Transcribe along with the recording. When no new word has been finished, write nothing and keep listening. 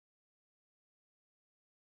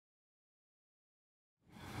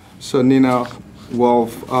So Nina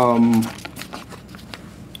Wolff,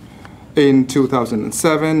 in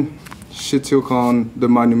 2007, she took on the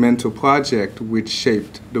monumental project which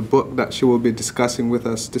shaped the book that she will be discussing with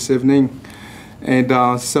us this evening.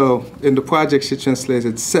 And so in the project, she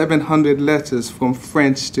translated 700 letters from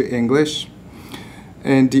French to English.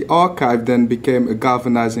 And the archive then became a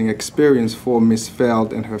galvanizing experience for Miss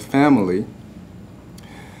Feld and her family.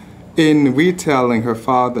 In retelling her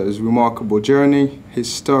father's remarkable journey,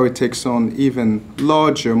 his story takes on even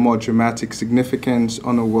larger, more dramatic significance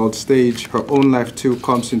on a world stage. Her own life too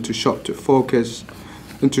comes into sharper focus,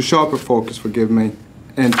 and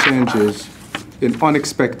changes in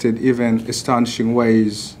unexpected, even astonishing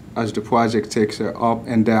ways as the project takes her up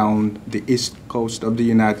and down the east coast of the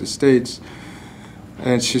United States.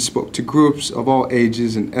 And she spoke to groups of all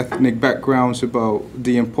ages and ethnic backgrounds about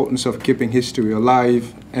the importance of keeping history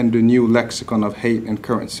alive and the new lexicon of hate and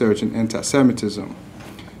current surge in anti-Semitism.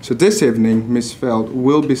 So this evening, Ms. Feld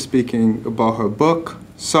will be speaking about her book,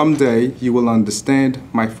 Someday You Will Understand,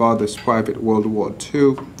 My Father's Private World War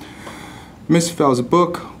II. Ms. Feld's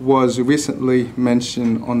book was recently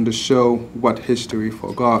mentioned on the show What History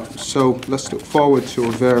Forgot. So let's look forward to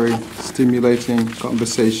a very stimulating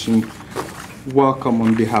conversation. Welcome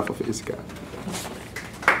on behalf of ISGAP.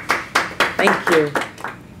 Thank you.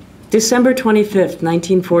 December 25th,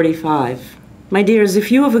 1945. My dears,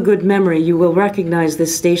 if you have a good memory, you will recognize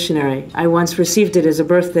this stationery. I once received it as a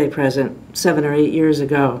birthday present 7 or 8 years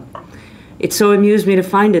ago. It so amused me to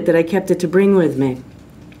find it that I kept it to bring with me.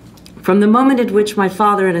 From the moment at which my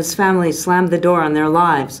father and his family slammed the door on their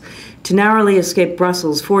lives to narrowly escape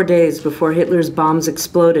Brussels 4 days before Hitler's bombs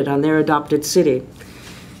exploded on their adopted city,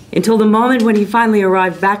 until the moment when he finally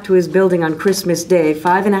arrived back to his building on Christmas Day,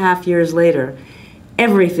 5.5 years later,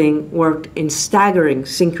 everything worked in staggering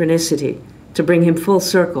synchronicity to bring him full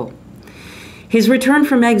circle. His return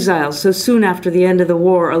from exile so soon after the end of the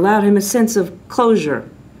war allowed him a sense of closure,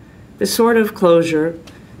 the sort of closure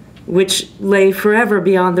which lay forever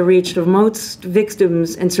beyond the reach of most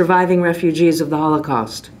victims and surviving refugees of the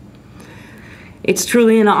Holocaust. It's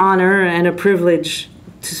truly an honor and a privilege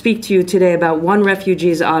to speak to you today about one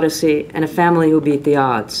refugee's odyssey and a family who beat the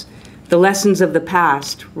odds. The lessons of the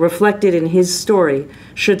past, reflected in his story,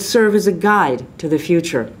 should serve as a guide to the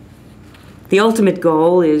future. The ultimate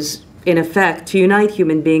goal is, in effect, to unite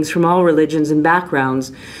human beings from all religions and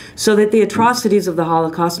backgrounds so that the atrocities of the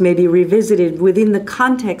Holocaust may be revisited within the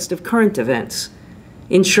context of current events,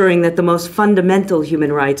 ensuring that the most fundamental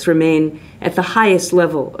human rights remain at the highest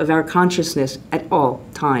level of our consciousness at all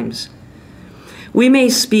times. We may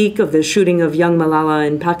speak of the shooting of young Malala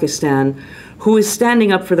in Pakistan, who is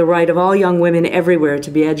standing up for the right of all young women everywhere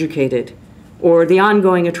to be educated, or the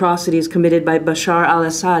ongoing atrocities committed by Bashar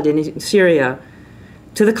al-Assad in Syria,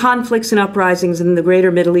 to the conflicts and uprisings in the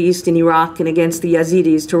greater Middle East, in Iraq, and against the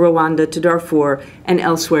Yazidis, to Rwanda, to Darfur, and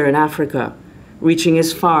elsewhere in Africa, reaching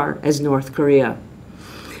as far as North Korea.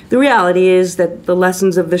 The reality is that the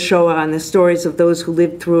lessons of the Shoah and the stories of those who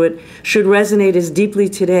lived through it should resonate as deeply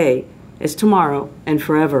today as tomorrow and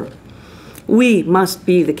forever. We must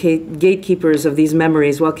be the gatekeepers of these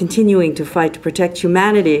memories while continuing to fight to protect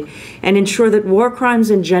humanity and ensure that war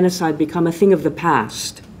crimes and genocide become a thing of the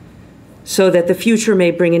past, so that the future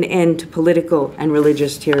may bring an end to political and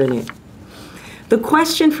religious tyranny. The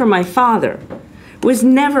question for my father was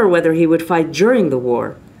never whether he would fight during the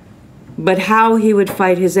war, but how he would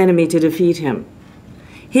fight his enemy to defeat him.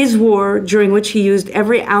 His war, during which he used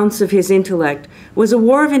every ounce of his intellect, was a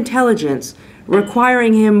war of intelligence,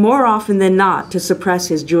 requiring him more often than not to suppress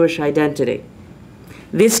his Jewish identity.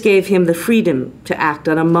 This gave him the freedom to act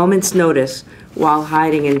on a moment's notice while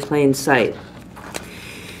hiding in plain sight.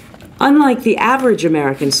 Unlike the average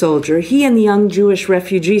American soldier, he and the young Jewish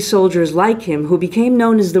refugee soldiers like him, who became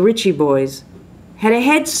known as the Richie Boys, had a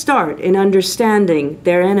head start in understanding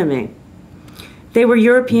their enemy. They were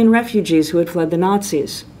European refugees who had fled the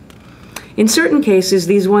Nazis. In certain cases,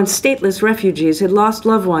 these once stateless refugees had lost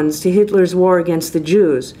loved ones to Hitler's war against the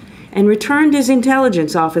Jews and returned as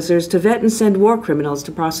intelligence officers to vet and send war criminals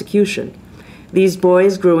to prosecution. These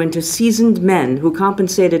boys grew into seasoned men who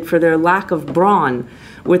compensated for their lack of brawn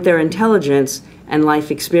with their intelligence and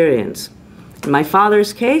life experience. In my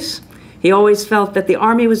father's case, he always felt that the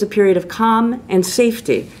Army was a period of calm and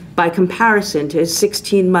safety by comparison to his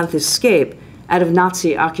 16-month escape out of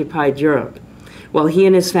Nazi-occupied Europe, while he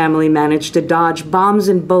and his family managed to dodge bombs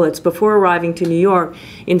and bullets before arriving to New York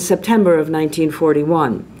in September of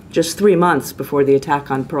 1941, just 3 months before the attack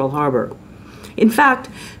on Pearl Harbor. In fact,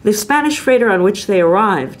 the Spanish freighter on which they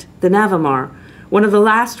arrived, the Navamar, one of the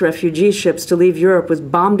last refugee ships to leave Europe, was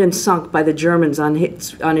bombed and sunk by the Germans on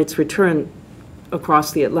its return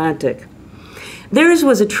across the Atlantic. Theirs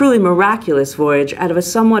was a truly miraculous voyage out of a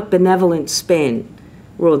somewhat benevolent Spain,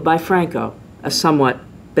 ruled by Franco, a somewhat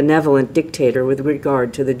benevolent dictator with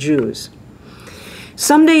regard to the Jews.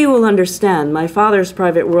 Someday you will understand my father's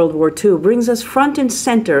private World War II brings us front and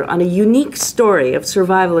center on a unique story of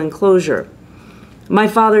survival and closure. My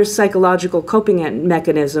father's psychological coping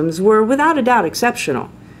mechanisms were without a doubt exceptional,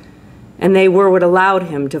 and they were what allowed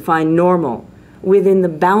him to find normal within the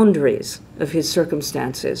boundaries of his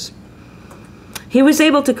circumstances. He was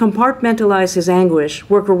able to compartmentalize his anguish,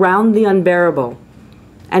 work around the unbearable,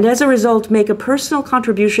 and as a result make a personal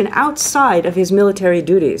contribution outside of his military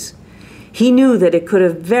duties. He knew that it could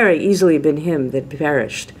have very easily been him that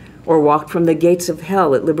perished, or walked from the gates of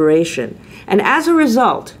hell at liberation, and as a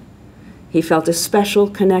result, he felt a special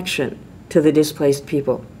connection to the displaced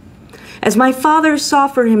people. As my father saw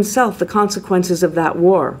for himself the consequences of that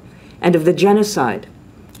war and of the genocide,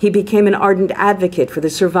 he became an ardent advocate for the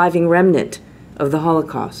surviving remnant of the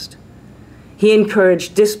Holocaust. He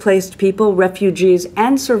encouraged displaced people, refugees,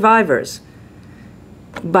 and survivors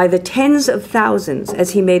by the tens of thousands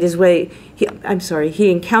as he made his way.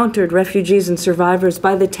 He encountered refugees and survivors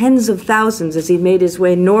by the tens of thousands as he made his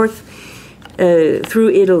way north through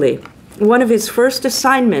Italy. One of his first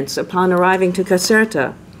assignments upon arriving to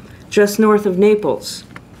Caserta, just north of Naples,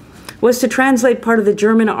 was to translate part of the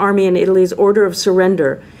German army in Italy's order of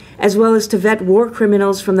surrender, as well as to vet war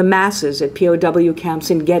criminals from the masses at POW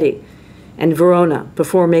camps in Getty and Verona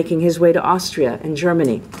before making his way to Austria and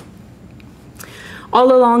Germany.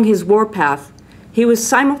 All along his warpath, he was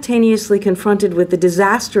simultaneously confronted with the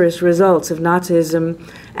disastrous results of Nazism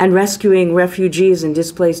and rescuing refugees and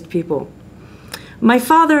displaced people. My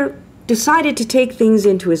father decided to take things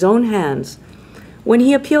into his own hands when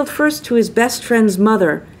he appealed first to his best friend's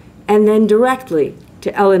mother and then directly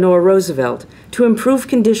to Eleanor Roosevelt to improve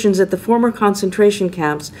conditions at the former concentration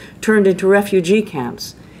camps turned into refugee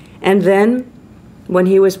camps. And then, when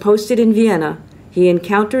he was posted in Vienna, he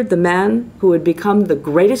encountered the man who would become the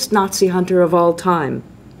greatest Nazi hunter of all time,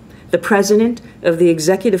 the president of the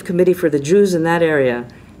Executive Committee for the Jews in that area,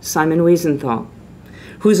 Simon Wiesenthal,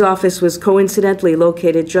 whose office was coincidentally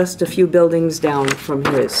located just a few buildings down from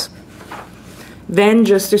his. Then,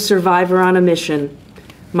 just a survivor on a mission,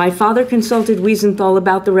 my father consulted Wiesenthal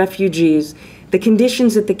about the refugees, the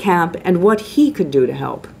conditions at the camp, and what he could do to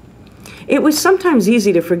help. It was sometimes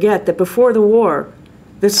easy to forget that before the war,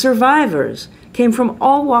 the survivors came from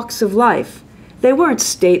all walks of life. They weren't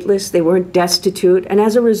stateless, they weren't destitute, and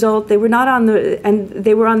as a result, they were not on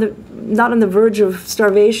the verge of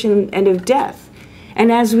starvation and of death. And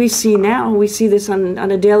as we see now, we see this on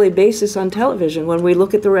a daily basis on television when we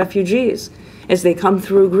look at the refugees as they come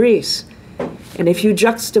through Greece. And if you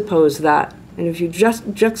juxtapose that, and if you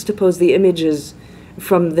just juxtapose the images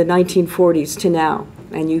from the 1940s to now,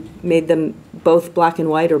 and you made them both black and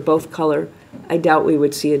white or both color, I doubt we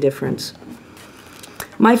would see a difference.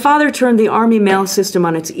 My father turned the Army mail system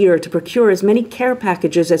on its ear to procure as many care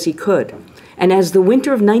packages as he could. And as the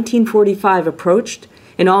winter of 1945 approached,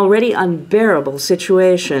 an already unbearable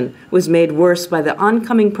situation was made worse by the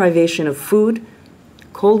oncoming privation of food,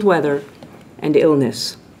 cold weather, and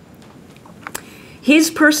illness.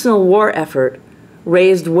 His personal war effort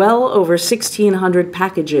raised well over 1,600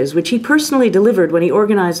 packages, which he personally delivered when he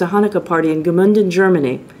organized a Hanukkah party in Gmunden,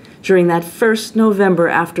 Germany, during that first November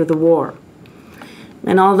after the war.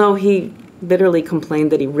 And although he bitterly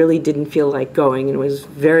complained that he really didn't feel like going and was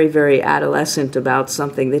very, very adolescent about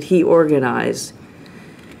something that he organized,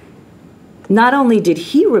 not only did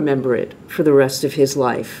he remember it for the rest of his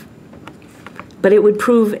life, but it would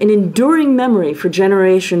prove an enduring memory for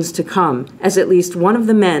generations to come, as at least one of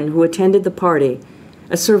the men who attended the party,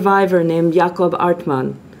 a survivor named Jakob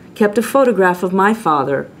Artmann, kept a photograph of my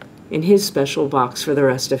father in his special box for the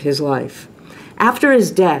rest of his life. After his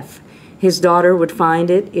death, his daughter would find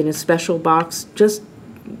it in a special box just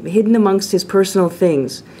hidden amongst his personal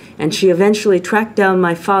things, and she eventually tracked down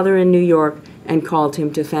my father in New York and called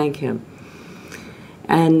him to thank him.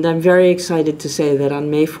 And I'm very excited to say that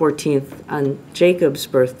on May 14th, on Jacob's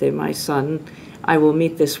birthday, my son, I will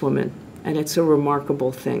meet this woman. And it's a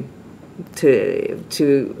remarkable thing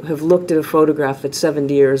to have looked at a photograph at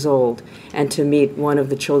 70 years old and to meet one of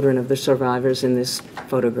the children of the survivors in this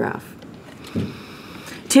photograph.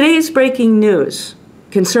 Today's breaking news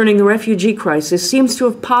concerning the refugee crisis seems to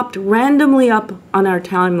have popped randomly up on our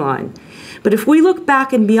timeline. But if we look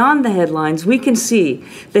back and beyond the headlines, we can see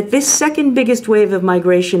that this second biggest wave of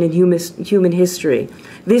migration in human history,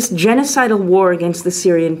 this genocidal war against the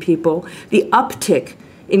Syrian people, the uptick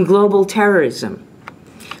in global terrorism,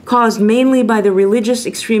 caused mainly by the religious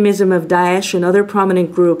extremism of Daesh and other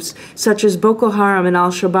prominent groups, such as Boko Haram and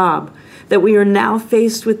al-Shabaab, that we are now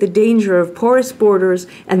faced with the danger of porous borders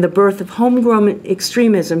and the birth of homegrown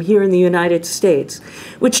extremism here in the United States,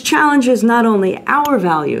 which challenges not only our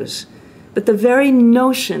values, but the very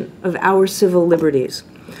notion of our civil liberties.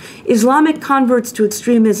 Islamic converts to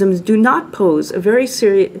extremism do not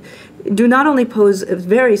only pose a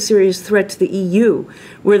very serious threat to the EU,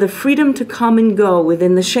 where the freedom to come and go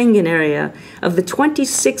within the Schengen area of the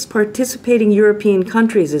 26 participating European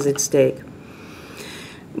countries is at stake,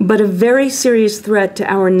 but a very serious threat to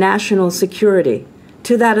our national security,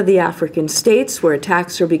 to that of the African states, where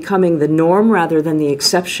attacks are becoming the norm rather than the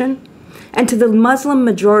exception, and to the Muslim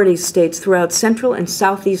majority states throughout Central and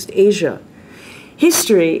Southeast Asia.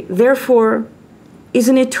 History, therefore, is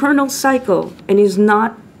an eternal cycle and is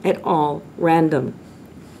not at all random.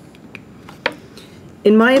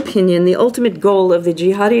 In my opinion, the ultimate goal of the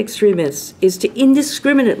jihadi extremists is to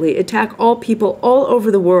indiscriminately attack all people all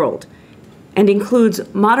over the world, and includes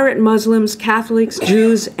moderate Muslims, Catholics,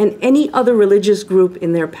 Jews, and any other religious group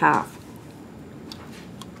in their path.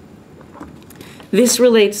 This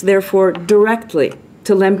relates, therefore, directly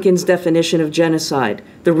to Lemkin's definition of genocide,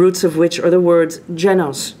 the roots of which are the words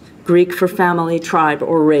genos, Greek for family, tribe,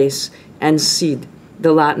 or race, and sid,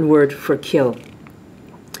 the Latin word for kill.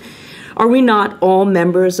 Are we not all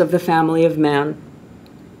members of the family of man?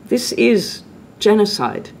 This is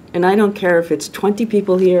genocide. And I don't care if it's 20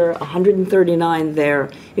 people here, 139 there.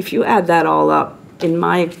 If you add that all up, in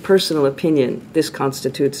my personal opinion, this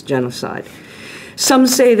constitutes genocide. Some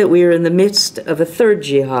say that we are in the midst of a third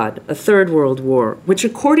jihad, a third world war, which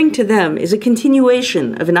according to them is a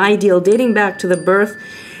continuation of an ideal dating back to the birth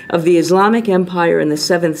of the Islamic Empire in the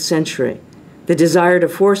 7th century, the desire to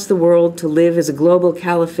force the world to live as a global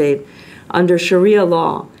caliphate under Sharia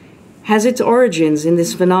law, has its origins in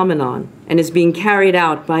this phenomenon and is being carried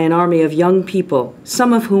out by an army of young people,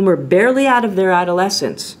 some of whom are barely out of their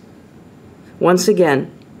adolescence. Once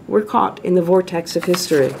again, we're caught in the vortex of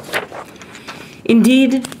history.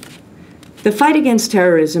 Indeed, the fight against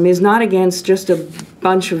terrorism is not against just a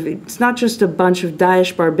bunch of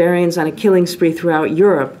Daesh barbarians on a killing spree throughout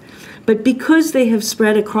Europe, but because they have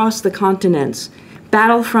spread across the continents.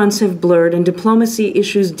 Battlefronts have blurred, and diplomacy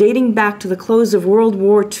issues dating back to the close of World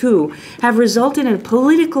War II have resulted in a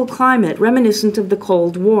political climate reminiscent of the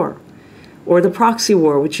Cold War, or the proxy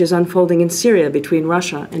war which is unfolding in Syria between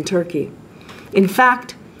Russia and Turkey. In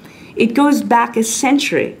fact, it goes back a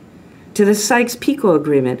century to the Sykes-Picot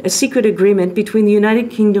Agreement, a secret agreement between the United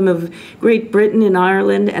Kingdom of Great Britain and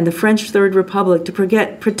Ireland and the French Third Republic to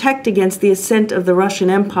protect against the ascent of the Russian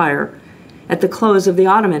Empire at the close of the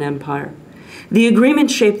Ottoman Empire. The agreement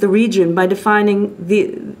shaped the region by defining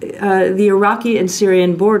the Iraqi and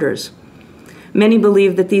Syrian borders. Many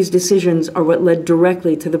believe that these decisions are what led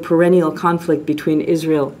directly to the perennial conflict between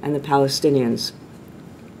Israel and the Palestinians.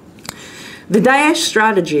 The Daesh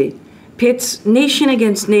strategy pits nation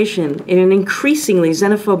against nation in an increasingly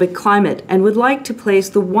xenophobic climate and would like to place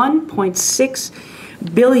the 1.6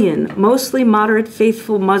 billion mostly moderate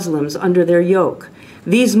faithful Muslims under their yoke.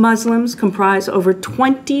 These Muslims comprise over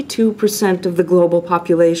 22% of the global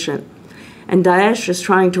population, and Daesh is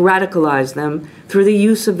trying to radicalize them through the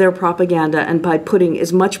use of their propaganda and by putting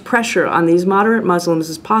as much pressure on these moderate Muslims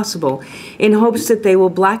as possible in hopes that they will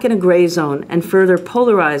blacken a gray zone and further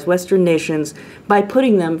polarize Western nations by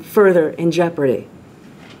putting them further in jeopardy.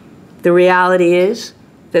 The reality is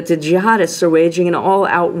that the jihadists are waging an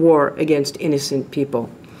all-out war against innocent people.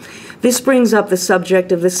 This brings up the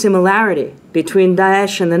subject of the similarity between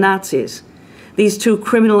Daesh and the Nazis. These two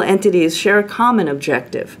criminal entities share a common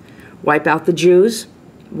objective: wipe out the Jews,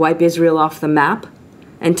 wipe Israel off the map,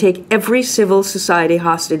 and take every civil society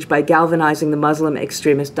hostage by galvanizing the Muslim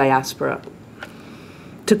extremist diaspora.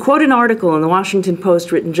 To quote an article in the Washington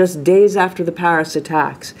Post written just days after the Paris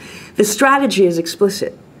attacks, the strategy is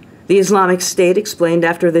explicit. The Islamic State explained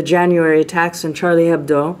after the January attacks on Charlie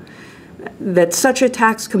Hebdo that such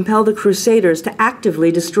attacks compel the Crusaders to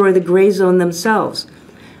actively destroy the gray zone themselves.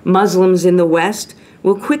 Muslims in the West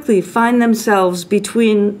will quickly find themselves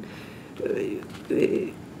between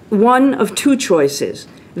one of two choices.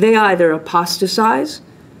 They either apostatize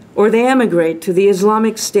or they emigrate to the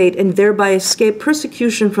Islamic State and thereby escape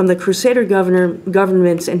persecution from the Crusader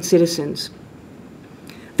governments and citizens.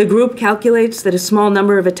 The group calculates that a small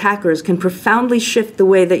number of attackers can profoundly shift the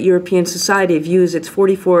way that European society views its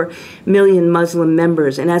 44 million Muslim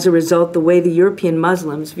members, and as a result, the way the European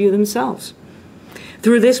Muslims view themselves.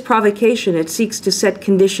 Through this provocation, it seeks to set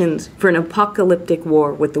conditions for an apocalyptic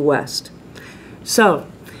war with the West. So,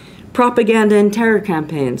 propaganda and terror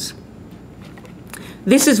campaigns.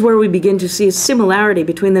 This is where we begin to see a similarity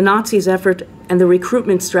between the Nazis' effort and the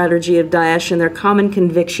recruitment strategy of Daesh and their common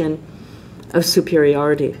conviction of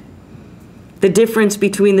superiority. The difference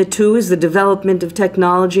between the two is the development of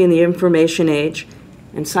technology in the information age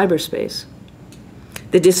and cyberspace.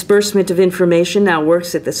 The disbursement of information now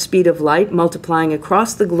works at the speed of light, multiplying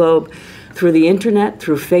across the globe through the internet,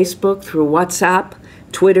 through Facebook, through WhatsApp,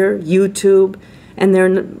 Twitter, YouTube,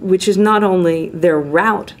 which is not only their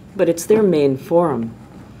route, but it's their main forum.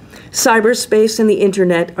 Cyberspace and the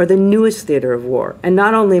internet are the newest theater of war, and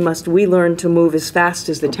not only must we learn to move as fast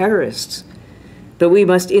as the terrorists, but we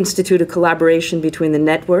must institute a collaboration between the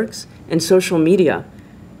networks and social media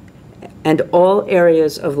and all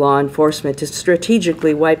areas of law enforcement to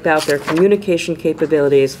strategically wipe out their communication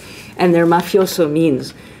capabilities and their mafioso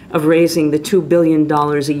means of raising the $2 billion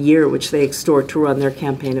a year which they extort to run their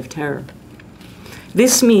campaign of terror.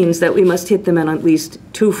 This means that we must hit them on at least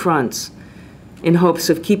two fronts in hopes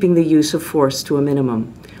of keeping the use of force to a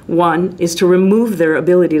minimum. One is to remove their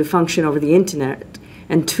ability to function over the internet,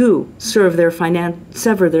 and two, sever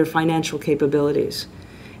their financial capabilities.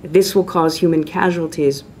 This will cause human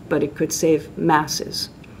casualties, but it could save masses.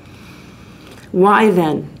 Why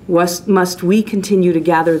then must we continue to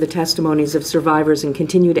gather the testimonies of survivors and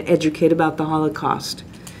continue to educate about the Holocaust?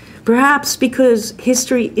 Perhaps because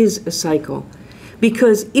history is a cycle.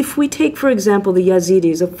 Because if we take, for example, the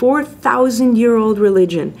Yazidis, a 4,000-year-old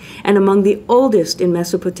religion, and among the oldest in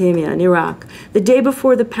Mesopotamia and Iraq, the day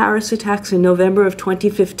before the Paris attacks in November of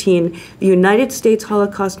 2015, the United States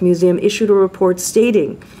Holocaust Museum issued a report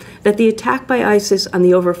stating that the attack by ISIS on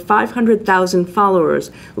the over 500,000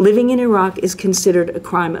 followers living in Iraq is considered a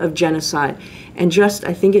crime of genocide. And just,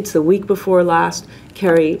 I think it's the week before last,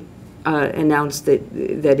 Kerry announced that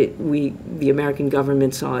the American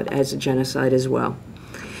government saw it as a genocide as well.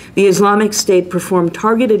 The Islamic State performed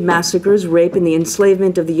targeted massacres, rape, and the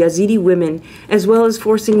enslavement of the Yazidi women, as well as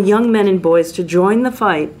forcing young men and boys to join the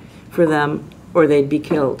fight for them or they'd be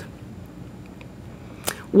killed.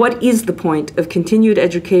 What is the point of continued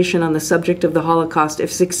education on the subject of the Holocaust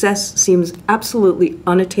if success seems absolutely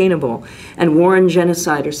unattainable and war and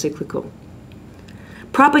genocide are cyclical?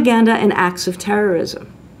 Propaganda and acts of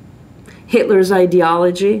terrorism. Hitler's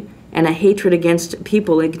ideology and a hatred against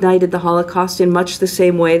people ignited the Holocaust in much the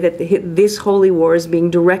same way that this holy war is being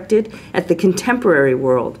directed at the contemporary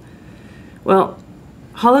world. Well,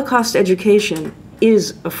 Holocaust education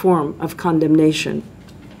is a form of condemnation.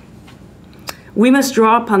 We must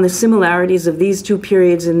draw upon the similarities of these two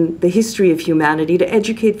periods in the history of humanity to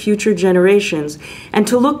educate future generations and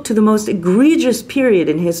to look to the most egregious period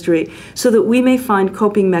in history so that we may find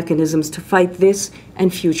coping mechanisms to fight this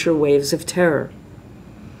and future waves of terror.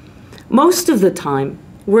 Most of the time,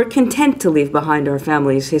 we're content to leave behind our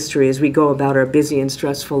family's history as we go about our busy and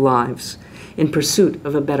stressful lives in pursuit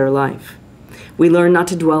of a better life. We learn not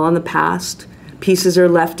to dwell on the past. Pieces are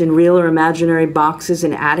left in real or imaginary boxes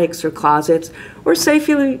in attics or closets, or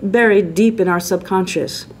safely buried deep in our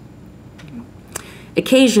subconscious.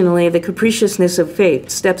 Occasionally, the capriciousness of fate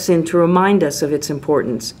steps in to remind us of its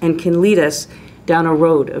importance and can lead us down a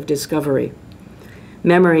road of discovery.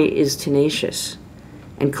 Memory is tenacious,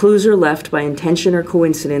 and clues are left by intention or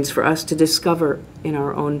coincidence for us to discover in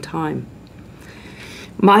our own time.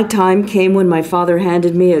 My time came when my father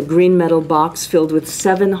handed me a green metal box filled with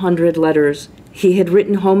 700 letters he had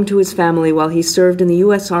written home to his family while he served in the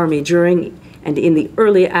U.S. Army during and in the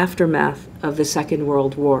early aftermath of the Second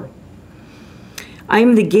World War. I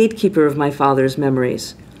am the gatekeeper of my father's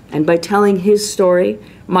memories, and by telling his story,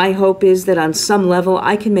 my hope is that on some level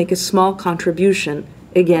I can make a small contribution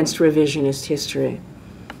against revisionist history.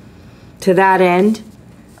 To that end,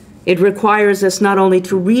 it requires us not only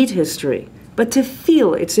to read history, but to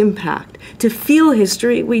feel its impact. To feel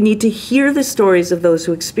history, we need to hear the stories of those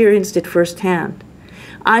who experienced it firsthand.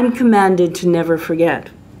 I'm commanded to never forget.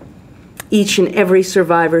 Each and every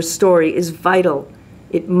survivor's story is vital.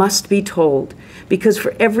 It must be told, because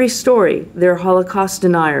for every story, there are Holocaust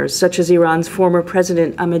deniers, such as Iran's former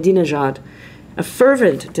president Ahmadinejad, a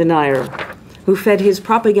fervent denier who fed his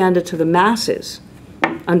propaganda to the masses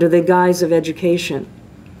under the guise of education.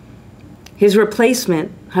 His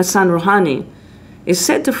replacement, Hassan Rouhani, is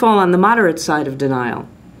said to fall on the moderate side of denial.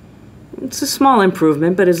 It's a small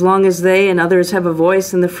improvement, but as long as they and others have a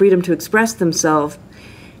voice and the freedom to express themselves,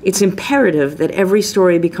 it's imperative that every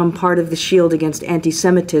story become part of the shield against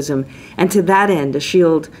anti-Semitism, and to that end, a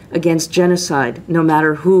shield against genocide, no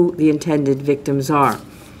matter who the intended victims are.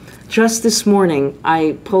 Just this morning,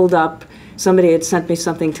 I pulled up, somebody had sent me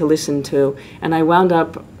something to listen to, and I wound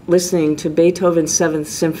up listening to Beethoven's Seventh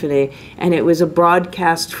Symphony, and it was a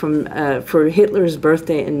broadcast for Hitler's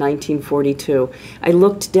birthday in 1942. I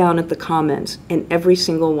looked down at the comments, and every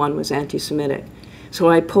single one was anti-Semitic. So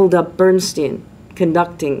I pulled up Bernstein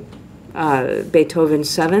conducting Beethoven's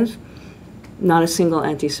Seventh, not a single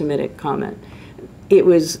anti-Semitic comment. It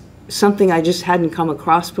was something I just hadn't come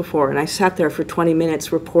across before, and I sat there for 20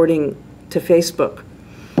 minutes reporting to Facebook.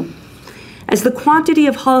 As the quantity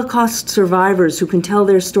of Holocaust survivors who can tell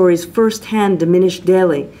their stories firsthand diminish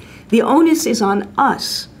daily, the onus is on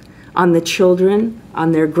us, on the children,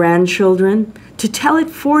 on their grandchildren, to tell it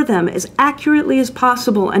for them as accurately as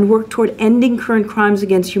possible and work toward ending current crimes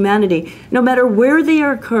against humanity, no matter where they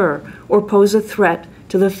occur or pose a threat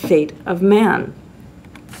to the fate of man.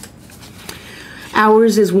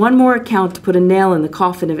 Ours is one more account to put a nail in the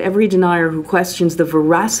coffin of every denier who questions the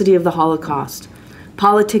veracity of the Holocaust.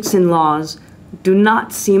 Politics and laws do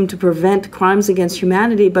not seem to prevent crimes against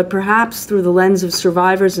humanity, but perhaps through the lens of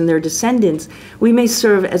survivors and their descendants, we may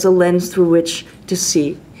serve as a lens through which to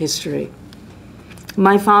see history.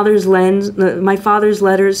 My father's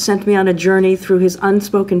letters sent me on a journey through his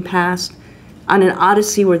unspoken past, on an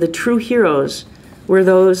odyssey where the true heroes were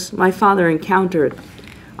those my father encountered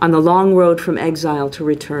on the long road from exile to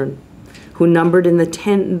return, who numbered in the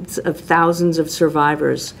tens of thousands of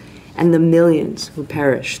survivors and the millions who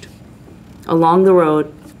perished. Along the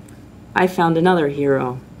road, I found another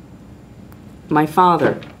hero, my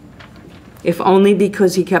father, if only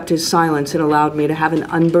because he kept his silence and allowed me to have an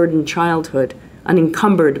unburdened childhood,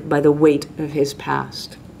 unencumbered by the weight of his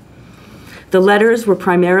past. The letters were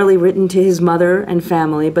primarily written to his mother and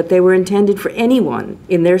family, but they were intended for anyone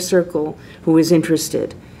in their circle who was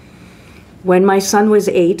interested. When my son was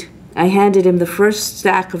 8, I handed him the first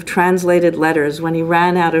stack of translated letters when he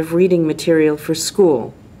ran out of reading material for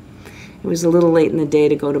school. It was a little late in the day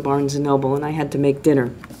to go to Barnes & Noble, and I had to make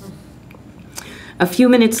dinner. A few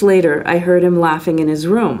minutes later, I heard him laughing in his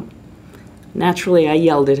room. Naturally, I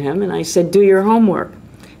yelled at him, and I said, "Do your homework."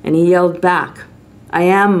 And he yelled back, "I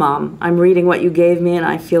am, Mom. I'm reading what you gave me, and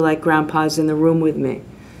I feel like Grandpa's in the room with me."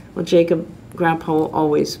 Well, Jacob, Grandpa will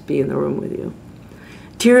always be in the room with you.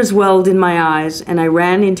 Tears welled in my eyes, and I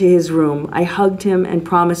ran into his room. I hugged him and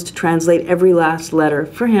promised to translate every last letter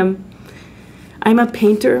for him. I'm a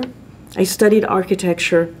painter. I studied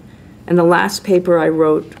architecture, and the last paper I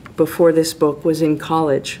wrote before this book was in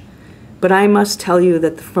college. But I must tell you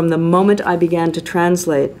that from the moment I began to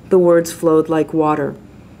translate, the words flowed like water.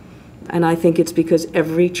 And I think it's because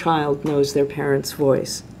every child knows their parent's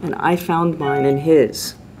voice, and I found mine in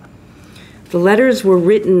his. The letters were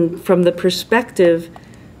written from the perspective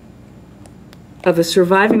of a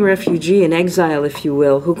surviving refugee in exile, if you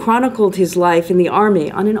will, who chronicled his life in the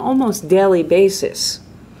army on an almost daily basis.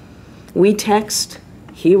 We text,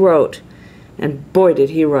 he wrote, and boy did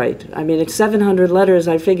he write. I mean, it's 700 letters,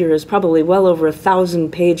 I figure, is probably well over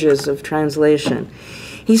 1,000 pages of translation.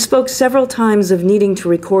 He spoke several times of needing to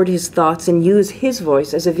record his thoughts and use his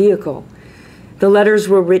voice as a vehicle. The letters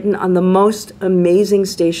were written on the most amazing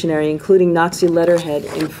stationery, including Nazi letterhead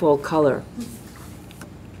in full color.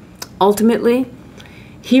 Ultimately,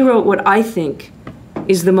 he wrote what I think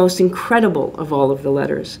is the most incredible of all of the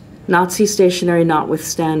letters, Nazi stationery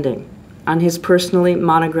notwithstanding, on his personally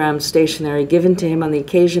monogrammed stationery given to him on the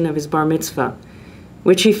occasion of his bar mitzvah,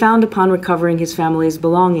 which he found upon recovering his family's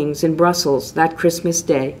belongings in Brussels that Christmas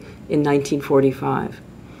Day in 1945.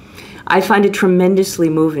 I find it tremendously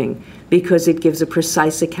moving because it gives a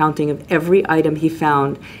precise accounting of every item he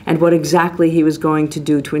found and what exactly he was going to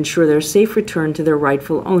do to ensure their safe return to their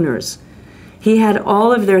rightful owners. He had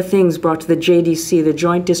all of their things brought to the JDC, the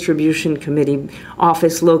Joint Distribution Committee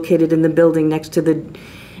office located in the building next to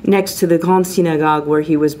the Grand Synagogue where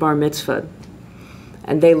he was bar mitzvahed.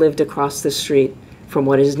 And they lived across the street from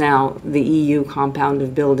what is now the EU compound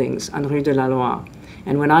of buildings on Rue de la Loire.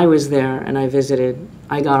 And when I was there and I visited,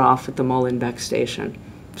 I got off at the Molenbeek station.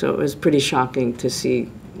 So it was pretty shocking to see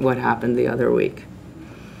what happened the other week,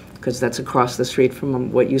 because that's across the street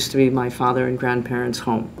from what used to be my father and grandparents'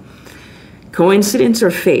 home. Coincidence or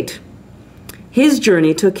fate? His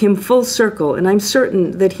journey took him full circle, and I'm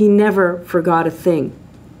certain that he never forgot a thing.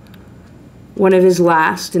 One of his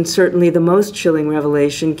last, and certainly the most chilling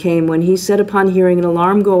revelation came when he said upon hearing an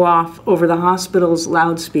alarm go off over the hospital's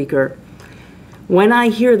loudspeaker, "When I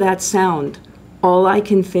hear that sound, all I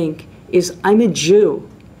can think is, I'm a Jew.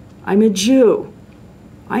 I'm a Jew.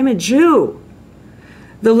 I'm a Jew."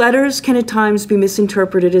 The letters can at times be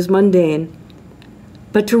misinterpreted as mundane,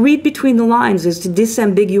 but to read between the lines is to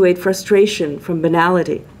disambiguate frustration from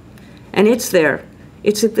banality. And it's there,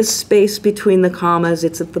 It's at the space between the commas.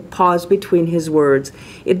 It's at the pause between his words.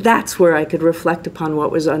 That's where I could reflect upon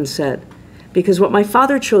what was unsaid. Because what my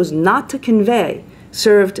father chose not to convey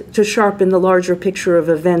served to sharpen the larger picture of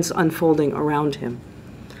events unfolding around him.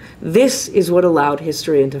 This is what allowed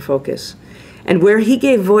history into focus. And where he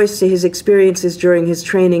gave voice to his experiences during his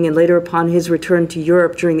training and later upon his return to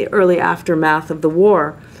Europe during the early aftermath of the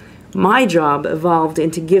war, my job evolved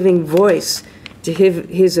into giving voice to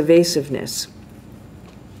his evasiveness.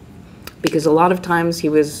 Because a lot of times he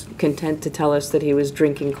was content to tell us that he was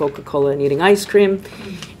drinking Coca-Cola and eating ice cream,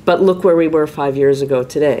 but look where we were 5 years ago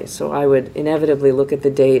today. So I would inevitably look at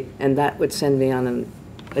the date, and that would send me on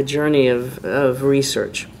a journey of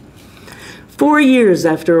research. 4 years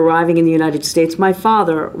after arriving in the United States, my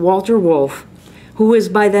father, Walter Wolff, who was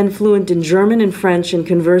by then fluent in German and French and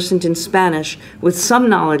conversant in Spanish with some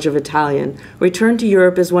knowledge of Italian, returned to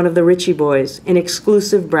Europe as one of the Ritchie Boys, an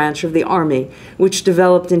exclusive branch of the Army, which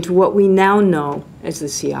developed into what we now know as the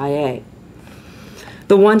CIA.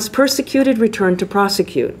 The once persecuted returned to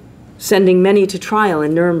prosecute, sending many to trial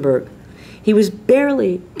in Nuremberg. He was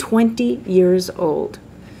barely 20 years old.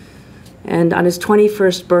 And on his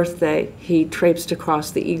 21st birthday, he traipsed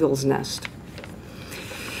across the eagle's nest.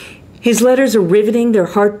 His letters are riveting, they're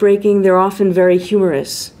heartbreaking, they're often very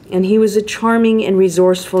humorous. And he was a charming and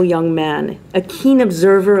resourceful young man, a keen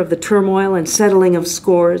observer of the turmoil and settling of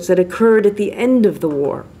scores that occurred at the end of the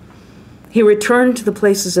war. He returned to the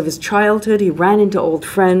places of his childhood, he ran into old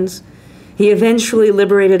friends. He eventually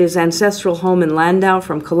liberated his ancestral home in Landau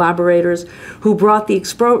from collaborators who brought the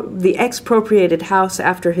expropriated house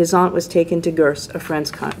after his aunt was taken to Gurs, a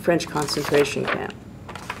French concentration camp.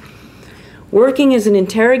 Working as an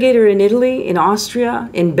interrogator in Italy, in Austria,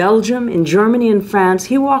 in Belgium, in Germany, and France,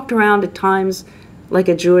 he walked around at times like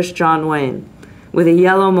a Jewish John Wayne, with a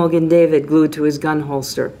yellow Mogen David glued to his gun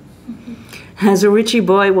holster. As a Ritchie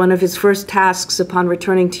boy, one of his first tasks upon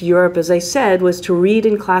returning to Europe, as I said, was to read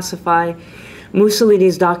and classify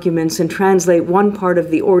Mussolini's documents and translate one part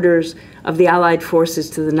of the orders of the Allied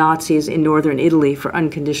forces to the Nazis in northern Italy for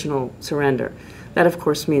unconditional surrender. That, of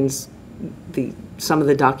course, means some of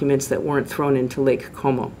the documents that weren't thrown into Lake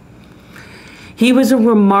Como. He was a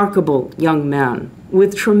remarkable young man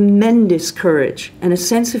with tremendous courage and a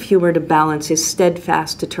sense of humor to balance his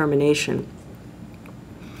steadfast determination.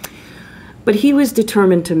 But he was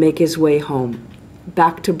determined to make his way home,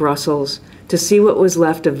 back to Brussels, to see what was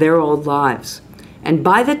left of their old lives. And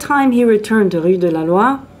by the time he returned to Rue de la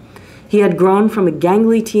Loi, he had grown from a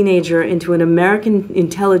gangly teenager into an American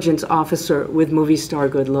intelligence officer with movie star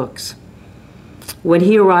good looks. When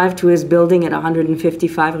he arrived to his building at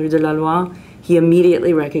 155 Rue de la Loi, he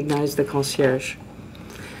immediately recognized the concierge.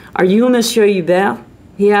 "Are you Monsieur Hubert?"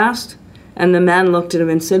 he asked. And the man looked at him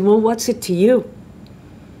and said, "Well, what's it to you?"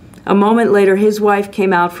 A moment later, his wife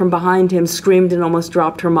came out from behind him, screamed, and almost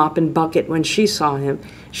dropped her mop and bucket when she saw him.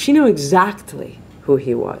 She knew exactly who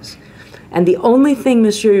he was. And the only thing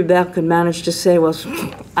Monsieur Hubert could manage to say was,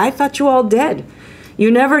 "I thought you all dead.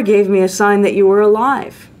 You never gave me a sign that you were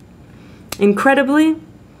alive." Incredibly,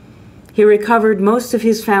 he recovered most of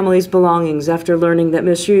his family's belongings after learning that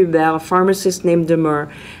Monsieur Hubert, a pharmacist named Demeur,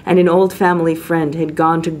 and an old family friend had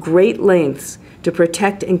gone to great lengths to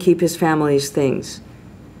protect and keep his family's things.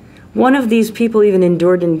 One of these people even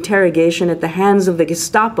endured an interrogation at the hands of the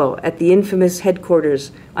Gestapo at the infamous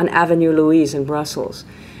headquarters on Avenue Louise in Brussels.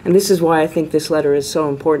 And this is why I think this letter is so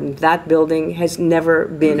important. That building has never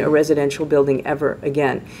been a residential building ever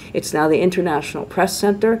again. It's now the International Press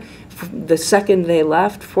Center. The second they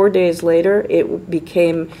left, 4 days later, it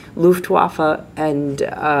became Luftwaffe and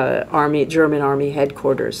German Army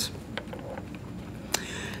headquarters.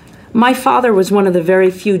 My father was one of the very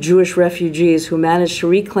few Jewish refugees who managed to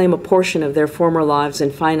reclaim a portion of their former lives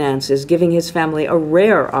and finances, giving his family a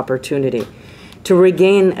rare opportunity to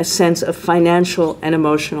regain a sense of financial and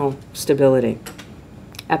emotional stability.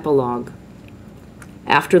 Epilogue.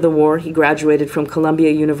 After the war, he graduated from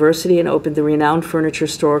Columbia University and opened the renowned furniture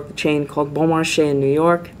store chain called Bon Marché in New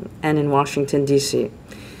York and in Washington, D.C.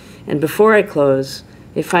 And before I close,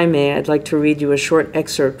 if I may, I'd like to read you a short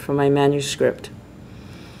excerpt from my manuscript.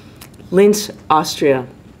 Linz, Austria,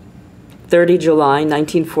 30 July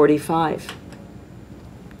 1945.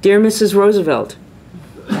 Dear Mrs. Roosevelt,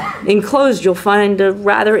 enclosed you'll find a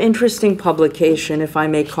rather interesting publication, if I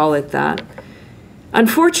may call it that.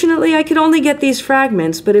 Unfortunately, I could only get these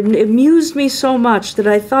fragments, but it amused me so much that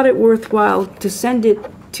I thought it worthwhile to send it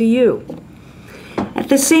to you. At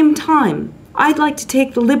the same time, I'd like to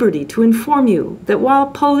take the liberty to inform you that while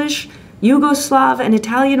Polish, Yugoslav, and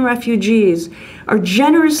Italian refugees are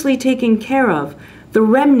generously taken care of, the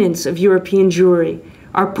remnants of European Jewry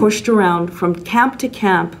are pushed around from camp to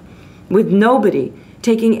camp with nobody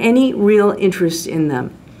taking any real interest in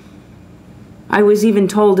them. I was even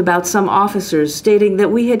told about some officers stating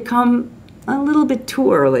that we had come a little bit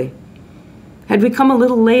too early. Had we come a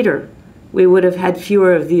little later, we would have had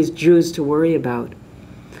fewer of these Jews to worry about.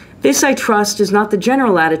 This, I trust, is not the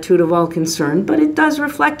general attitude of all concerned, but it does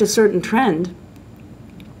reflect a certain trend.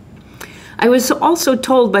 I was also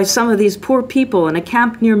told by some of these poor people in a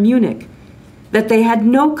camp near Munich that they had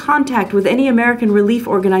no contact with any American relief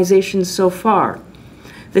organizations so far.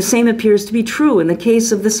 The same appears to be true in the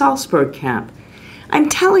case of the Salzburg camp. I'm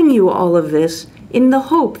telling you all of this in the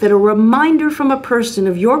hope that a reminder from a person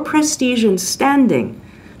of your prestige and standing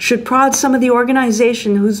should prod some of the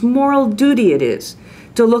organization whose moral duty it is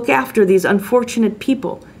to look after these unfortunate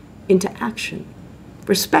people into action.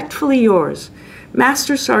 Respectfully yours,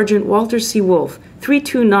 Master Sergeant Walter C. Wolff,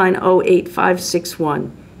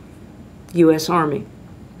 329-08561, U.S. Army.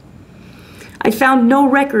 I found no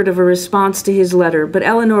record of a response to his letter, but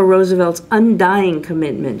Eleanor Roosevelt's undying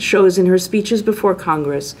commitment shows in her speeches before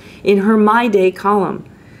Congress, in her My Day column,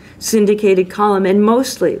 syndicated column, and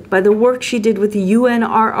mostly by the work she did with the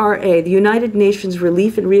UNRRA, the United Nations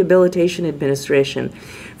Relief and Rehabilitation Administration,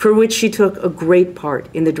 for which she took a great part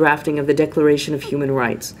in the drafting of the Declaration of Human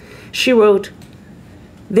Rights. She wrote,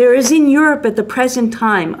 "There is in Europe at the present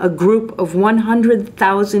time a group of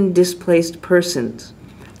 100,000 displaced persons,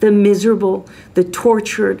 the miserable, the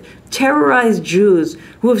tortured, terrorized Jews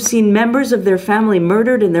who have seen members of their family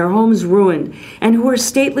murdered and their homes ruined, and who are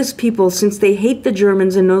stateless people since they hate the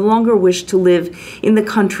Germans and no longer wish to live in the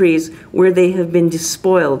countries where they have been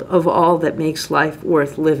despoiled of all that makes life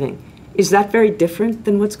worth living." Is that very different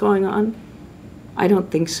than what's going on? I don't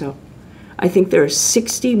think so. I think there are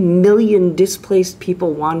 60 million displaced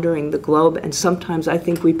people wandering the globe, and sometimes I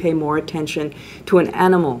think we pay more attention to an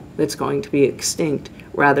animal that's going to be extinct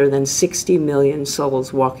rather than 60 million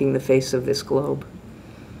souls walking the face of this globe.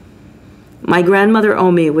 My grandmother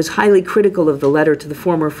Omi was highly critical of the letter to the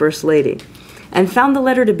former First Lady and found the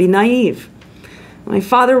letter to be naive. My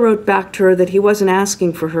father wrote back to her that he wasn't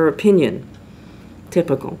asking for her opinion.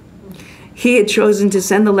 Typical. He had chosen to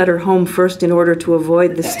send the letter home first in order to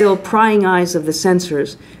avoid the still prying eyes of the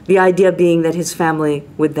censors, the idea being that his family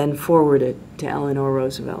would then forward it to Eleanor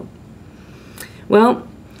Roosevelt. Well,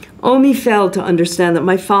 Omi failed to understand that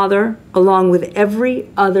my father, along with every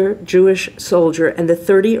other Jewish soldier and the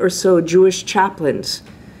 30 or so Jewish chaplains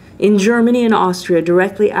in Germany and Austria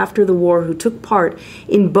directly after the war who took part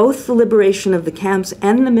in both the liberation of the camps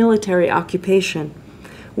and the military occupation,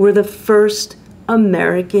 were the first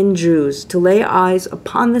American Jews to lay eyes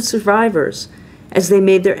upon the survivors as they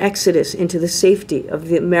made their exodus into the safety of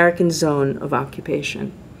the American zone of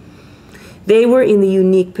occupation. They were in the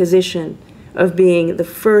unique position of being the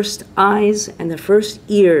first eyes and the first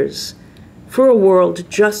ears for a world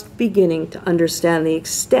just beginning to understand the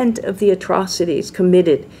extent of the atrocities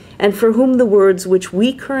committed, and for whom the words which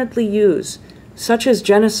we currently use, such as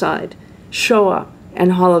genocide, Shoah,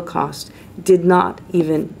 and Holocaust, did not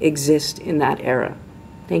even exist in that era.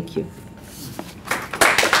 Thank you.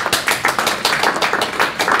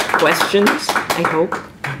 Questions, I hope.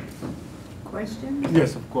 Questions?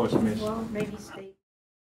 Yes, of course, Miss. Well, maybe state.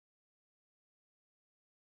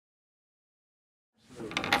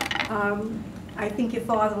 I think your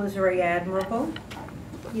father was very admirable.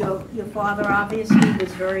 Your father obviously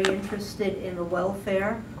was very interested in the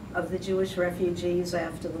welfare of the Jewish refugees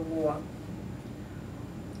after the war.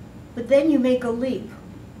 But then you make a leap,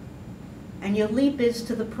 and your leap is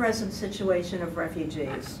to the present situation of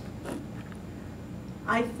refugees.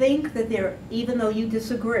 I think that even though you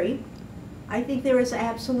disagree, I think there is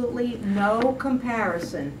absolutely no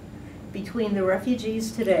comparison between the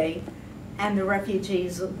refugees today and the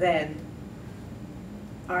refugees then.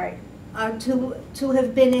 All right, to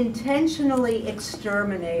have been intentionally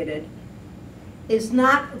exterminated is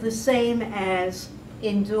not the same as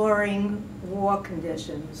enduring war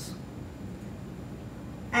conditions.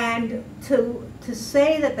 And to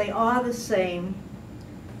say that they are the same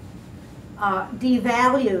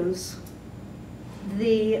devalues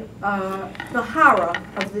the horror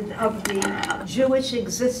of the Jewish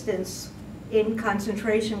existence in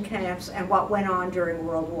concentration camps and what went on during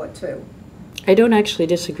World War II. I don't actually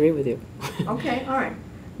disagree with you. Okay, all right.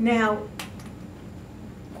 Now,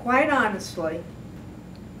 quite honestly,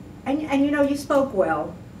 and you know, you spoke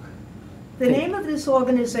well. The name of this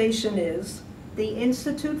organization is the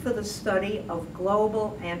Institute for the Study of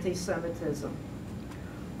Global Anti-Semitism.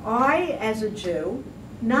 I, as a Jew,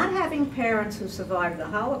 not having parents who survived the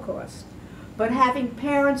Holocaust, but having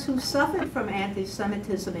parents who suffered from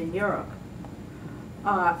anti-Semitism in Europe,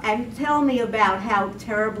 and tell me about how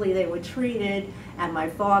terribly they were treated, and my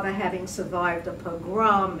father having survived a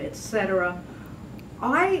pogrom, etc.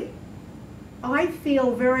 I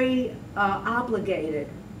feel very obligated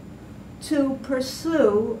to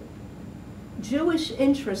pursue Jewish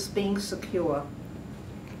interests being secure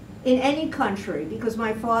in any country, because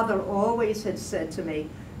my father always had said to me,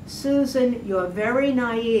 Susan, you're very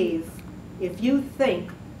naive if you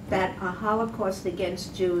think that a Holocaust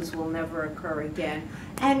against Jews will never occur again.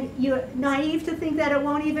 And you're naive to think that it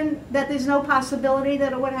won't even, that there's no possibility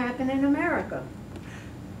that it would happen in America.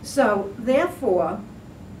 So therefore,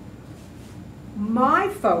 my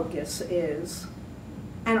focus is,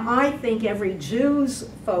 and I think every Jew's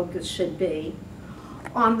focus should be,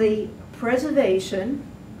 on the preservation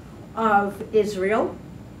of Israel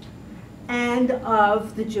and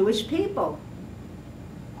of the Jewish people.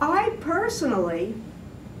 I personally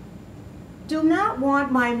do not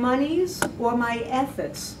want my monies or my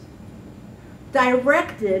efforts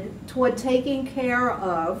directed toward taking care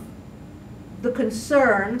of the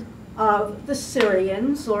concern of the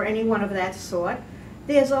Syrians or anyone of that sort.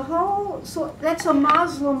 There's a whole, that's a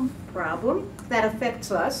Muslim problem that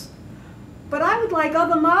affects us, but I would like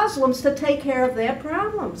other Muslims to take care of their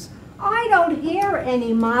problems. I don't hear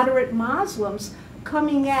any moderate Muslims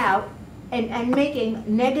coming out and making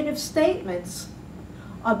negative statements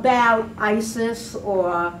about ISIS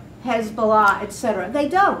or Hezbollah, etc. They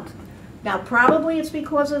don't. Now, probably it's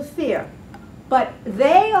because of fear, but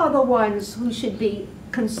they are the ones who should be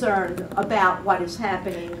concerned about what is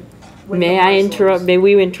happening with May the I Muslims. interrupt? May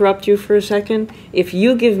we interrupt you for a second? If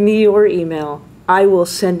you give me your email, I will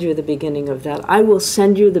send you the beginning of that. I will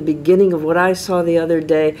send you the beginning of what I saw the other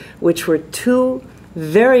day, which were two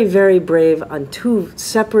very, very brave on two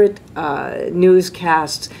separate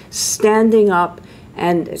newscasts standing up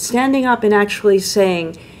and actually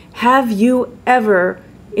saying, have you ever,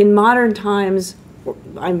 in modern times,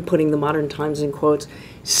 I'm putting the modern times in quotes,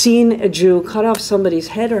 seen a Jew cut off somebody's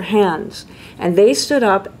head or hands? And they stood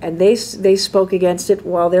up and they spoke against it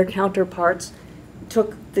while their counterparts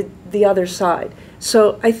took the other side.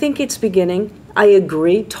 So I think it's beginning. I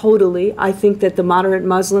agree totally. I think that the moderate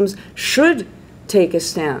Muslims should take a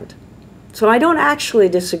stand. So I don't actually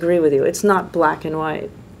disagree with you. It's not black and white.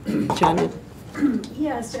 Janet?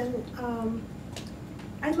 Yes, and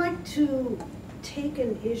I'd like to take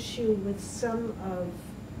an issue with some of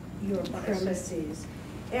your premises.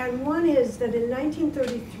 And one is that in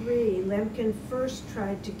 1933, Lemkin first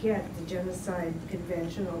tried to get the Genocide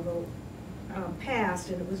Convention, although passed,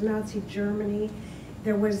 and it was Nazi Germany.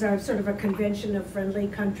 There was a sort of a convention of friendly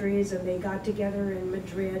countries, and they got together in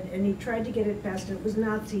Madrid, and he tried to get it passed, and it was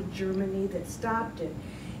Nazi Germany that stopped it.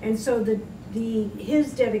 And so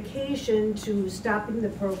his dedication to stopping the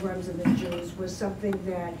pogroms of the Jews was something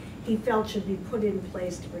that he felt should be put in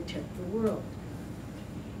place to protect the world.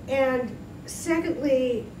 And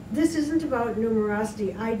secondly, this isn't about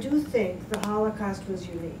numerosity. I do think the Holocaust was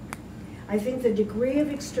unique. I think the degree of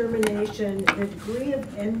extermination, the degree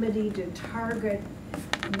of enmity to target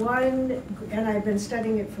one, and I've been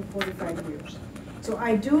studying it for 45 years. So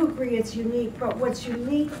I do agree it's unique, but what's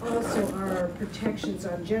unique also are protections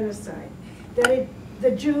on genocide. That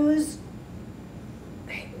the Jews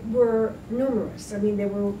were numerous. I mean, they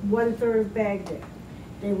were 1/3 of Baghdad.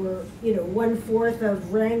 They were, 1/4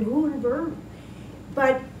 of Rangoon, Burma.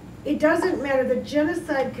 But it doesn't matter. The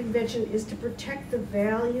Genocide Convention is to protect the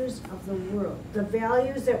values of the world, the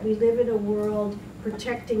values that we live in a world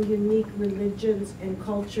protecting unique religions and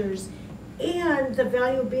cultures, and the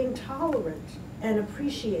value of being tolerant and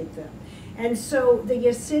appreciate them. And so the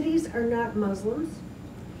Yazidis are not Muslims.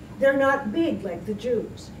 They're not big like the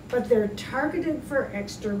Jews, but they're targeted for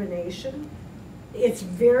extermination. It's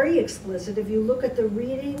very explicit. If you look at the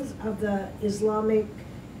readings of the Islamic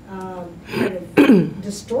kind of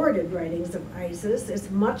distorted writings of ISIS,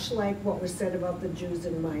 it's much like what was said about the Jews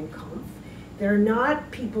in Mein Kampf. They're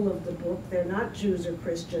not people of the book. They're not Jews or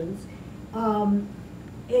Christians.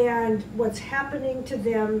 And what's happening to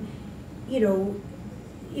them,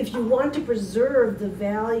 if you want to preserve the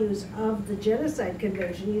values of the Genocide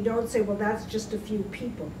Convention, you don't say, well, that's just a few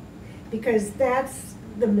people, because that's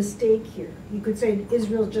the mistake here. You could say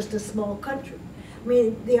Israel's just a small country. I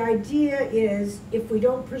mean, the idea is if we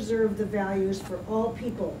don't preserve the values for all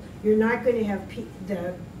people, you're not going to have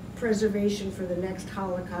the preservation for the next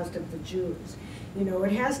Holocaust of the Jews.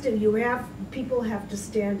 It has to, people have to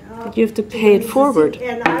stand up. You have to pay it forward.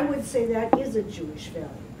 And I would say that is a Jewish value.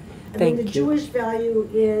 I mean, the Jewish value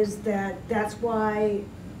is that's why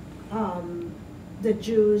the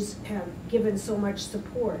Jews have given so much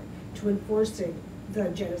support to enforcing the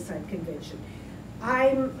Genocide Convention.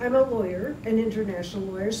 I'm a lawyer, an international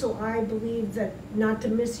lawyer, so I believe that not to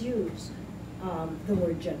misuse the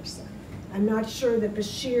word genocide. I'm not sure that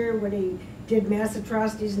Bashir, when he did mass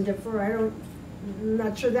atrocities in Darfur, I'm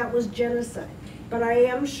not sure that was genocide. But I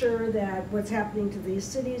am sure that what's happening to these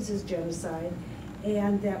cities is genocide,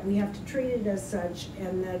 and that we have to treat it as such,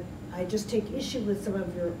 and that I just take issue with some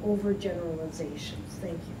of your overgeneralizations.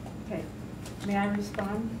 Thank you. Okay, may I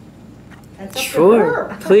respond? That's up to Sure,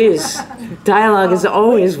 her. please. Dialogue is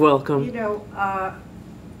always welcome. You know,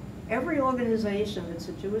 every organization that's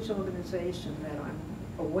a Jewish organization that I'm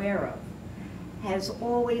aware of has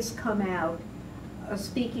always come out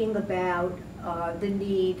speaking about the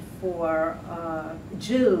need for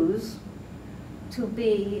Jews to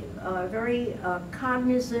be very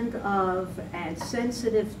cognizant of and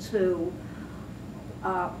sensitive to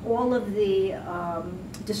all of the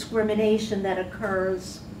discrimination that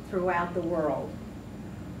occurs throughout the world.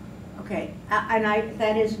 Okay, and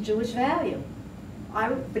that is Jewish value.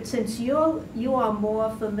 But since you are more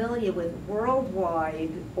familiar with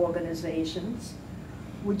worldwide organizations,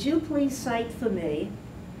 would you please cite for me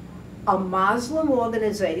a Muslim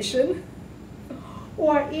organization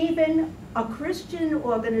or even a Christian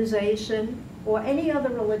organization or any other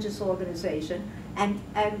religious organization, and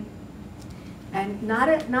not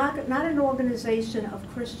an organization of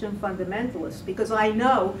Christian fundamentalists, because I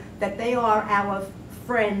know that they are our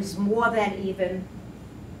friends more than even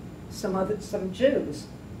some Jews.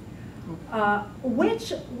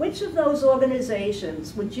 Which of those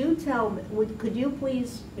organizations would you tell me, could you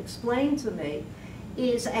please explain to me,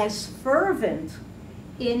 is as fervent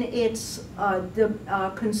in its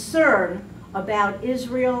concern about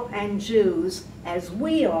Israel and Jews as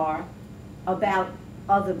we are about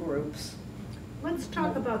other groups? Let's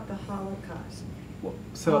talk about the Holocaust.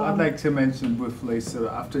 So I'd like to mention briefly, so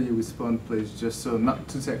after you respond, please, just so not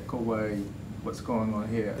to take away what's going on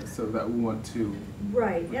here, so that we want to.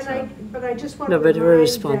 Right, but I just want No, to but her remind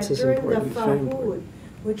response that is during important, the very Fahud, important.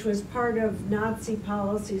 which was part of Nazi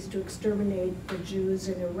policies to exterminate the Jews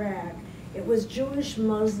in Iraq, it was Jewish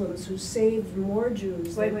Muslims who saved more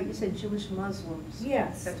Jews. Wait, you said Jewish Muslims.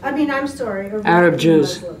 Yes, That's I mean, I'm sorry, Iraqi Arab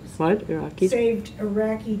Jews. Muslims. What? Iraqi? Saved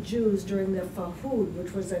Iraqi Jews during the Fahud,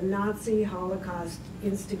 which was a Nazi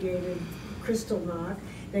Holocaust-instigated Kristallnacht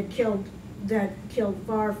that killed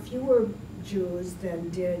far fewer Jews than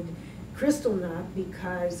did Kristallnacht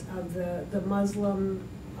because of the Muslims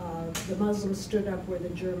stood up where the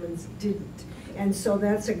Germans didn't. And so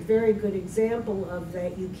that's a very good example of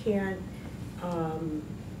that. You can't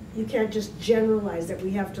just generalize that.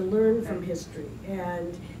 We have to learn from history.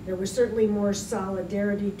 And there was certainly more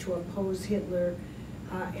solidarity to oppose Hitler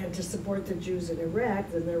and to support the Jews in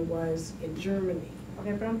Iraq than there was in Germany.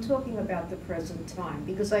 Okay, but I'm talking about the present time,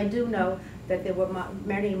 because I do know that there were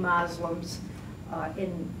many Muslims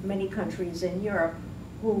in many countries in Europe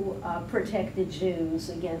who protected Jews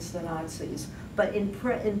against the Nazis. But in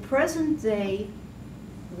present day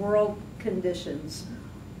world conditions,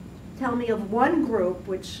 tell me of one group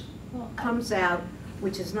which comes out,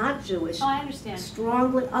 which is not Jewish, Oh, I understand.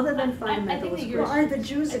 strongly, other than I think fundamentalist that Well, groups. are the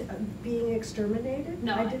Jews being exterminated?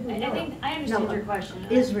 No, I didn't know. think I understand No, your question.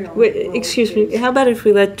 Israel. Wait, world excuse me, Jews. how about if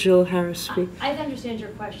we let Jill Harris speak? I understand your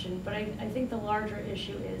question, but I think the larger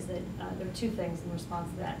issue is that there are two things in response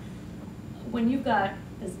to that. When you've got,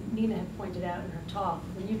 as Nina had pointed out in her talk,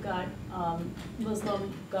 when you've got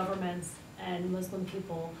Muslim governments and Muslim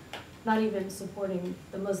people not even supporting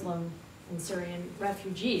the Muslim and Syrian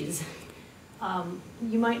refugees,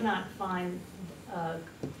 you might not find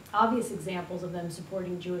obvious examples of them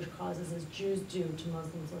supporting Jewish causes as Jews do to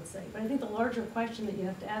Muslims, let's say. But I think the larger question that you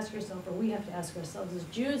have to ask yourself, or we have to ask ourselves as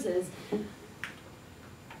Jews, is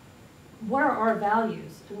what are our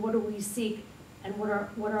values, and what do we seek, and what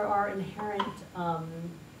are our inherent,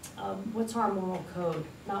 what's our moral code,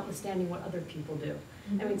 notwithstanding what other people do.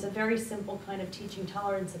 I mean, it's a very simple kind of teaching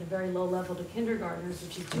tolerance at a very low level to kindergartners,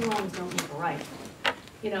 which is two wrongs don't make a right.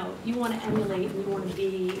 You know, you want to emulate and you want to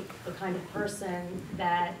be the kind of person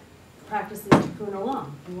that practices tikkun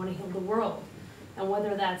olam. You want to heal the world. And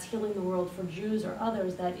whether that's healing the world for Jews or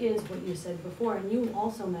others, that is what you said before. And you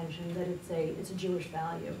also mentioned that it's a Jewish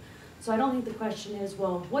value. So I don't think the question is,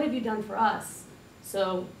 well, what have you done for us?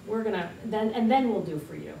 So we're going to, then we'll do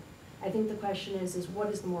for you. I think the question is what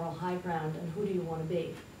is the moral high ground and who do you want to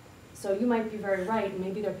be? So you might be very right, and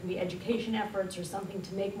maybe there can be education efforts or something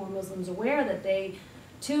to make more Muslims aware that they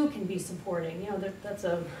too can be supporting. You know, that's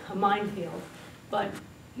a minefield. But,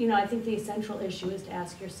 you know, I think the central issue is to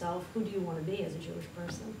ask yourself, who do you want to be as a Jewish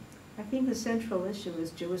person? I think the central issue is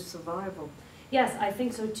Jewish survival. Yes, I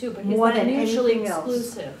think so too, but is More that than mutually anything else.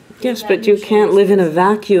 exclusive? Yes, Is that but you mutually can't live in a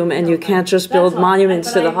exclusive? vacuum, and you can't just That's build all. monuments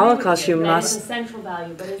But to I the agree with Holocaust. You that it's must. a central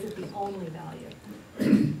value, but is it the only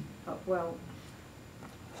value? Well,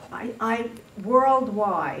 I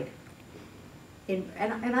worldwide, and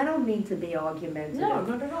I don't mean to be argumentative. No,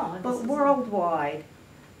 not at all. This But is- worldwide,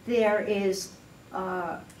 there is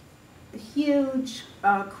huge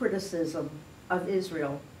criticism of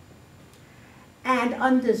Israel, and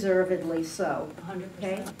undeservedly so. 100%.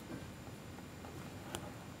 Okay?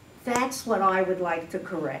 That's what I would like to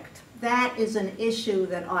correct. That is an issue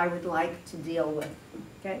that I would like to deal with.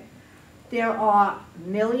 Okay? There are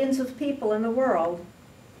millions of people in the world,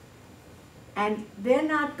 and they're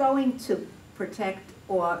not going to protect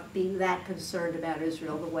or be that concerned about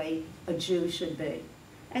Israel the way a Jew should be.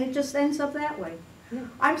 And it just ends up that way. Yeah.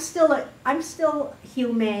 I'm still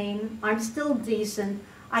humane, I'm still decent,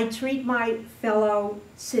 I treat my fellow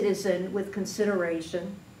citizen with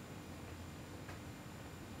consideration,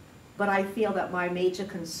 but I feel that my major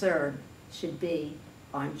concern should be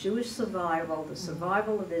on Jewish survival, the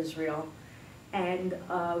survival of Israel, and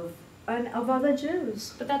of other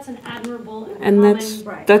Jews. But that's an admirable and And common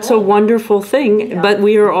Right. that's a goal. wonderful thing. Yeah. But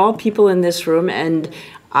we are all people in this room, and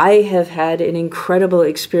I have had an incredible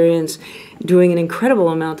experience doing an incredible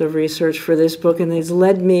amount of research for this book, and it's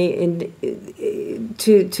led me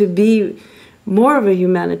to be more of a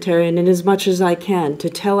humanitarian in as much as I can, to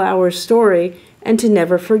tell our story and to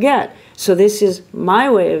never forget. So this is my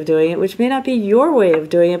way of doing it, which may not be your way of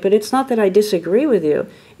doing it, but it's not that I disagree with you.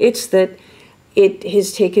 It's that it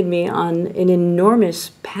has taken me on an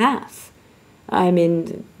enormous path. I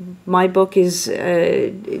mean, my book is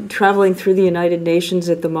traveling through the United Nations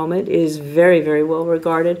at the moment, is very, very well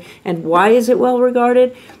regarded. And why is it well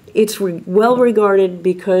regarded? It's well regarded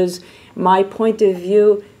because my point of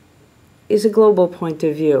view is a global point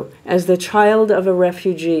of view. As the child of a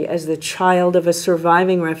refugee, as the child of a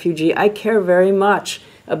surviving refugee, I care very much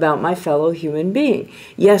about my fellow human being.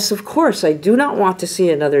 Yes, of course, I do not want to see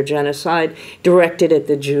another genocide directed at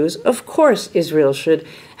the Jews. Of course, Israel should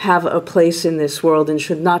have a place in this world and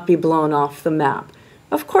should not be blown off the map.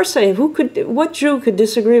 Of course, what Jew could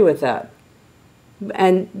disagree with that?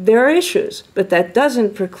 And there are issues, but that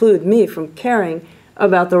doesn't preclude me from caring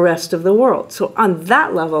about the rest of the world. So on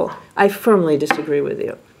that level, I firmly disagree with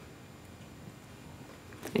you.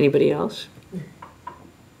 Anybody else?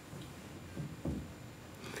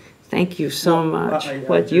 Thank you so much.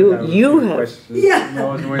 What you have.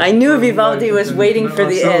 Yeah. I knew Vivaldi was waiting for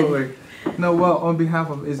the end. No, well, on behalf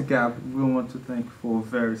of ISGAP, we want to thank you for a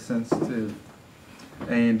very sensitive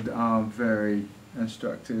and very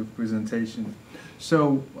instructive presentation.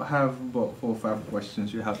 So I have about 4 or 5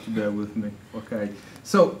 questions. You have to bear with me, okay?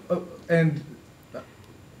 So,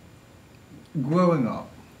 growing up,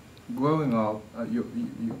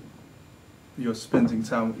 you're spending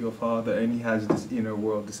time with your father, and he has this inner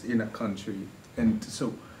world, this inner country. And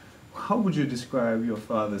so, how would you describe your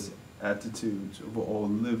father's attitude or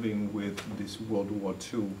living with this World War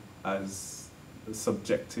II as a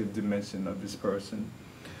subjective dimension of this person?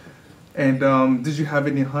 And did you have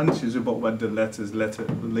any hunches about what the letters later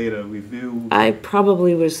revealed? I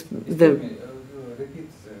probably was the... Repeat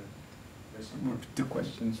the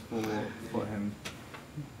questions for him.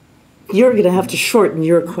 You're going to have to shorten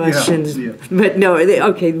your questions. Yeah. But no,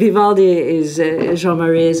 okay, Vivaldi is,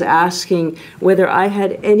 Jean-Marie is asking whether I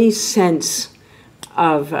had any sense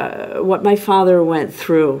of what my father went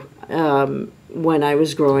through when I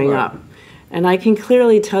was growing up. And I can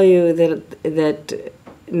clearly tell you that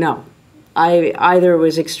no. I either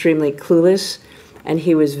was extremely clueless, and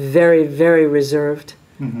he was very, very reserved.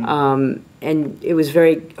 Mm-hmm. And it was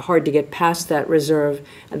very hard to get past that reserve.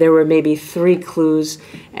 There were maybe 3 clues,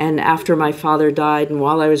 and after my father died, and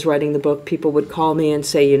while I was writing the book, people would call me and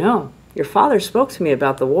say, you know, your father spoke to me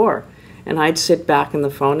about the war. And I'd sit back on the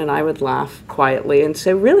phone, and I would laugh quietly and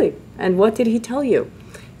say, really? And what did he tell you?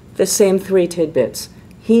 The same 3 tidbits.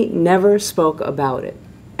 He never spoke about it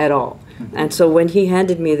at all. Mm-hmm. And so when he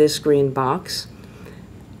handed me this green box,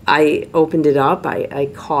 I opened it up, I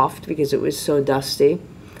coughed because it was so dusty.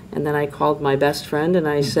 And then I called my best friend and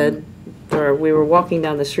I said, or we were walking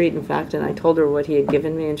down the street, in fact, and I told her what he had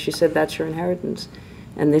given me, and she said, that's your inheritance.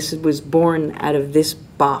 And this was born out of this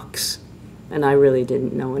box. And I really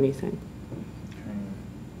didn't know anything. Okay.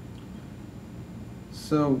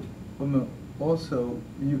 So, also,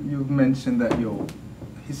 you've mentioned that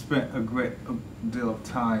he spent a great deal of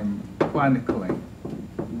time chronicling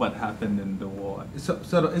what happened in the war.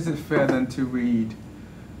 So is it fair then to read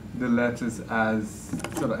the letters as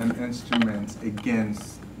sort of an instrument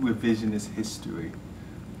against revisionist history?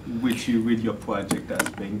 with you with your project as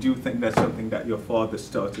being? Do you think that's something that your father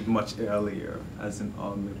started much earlier as an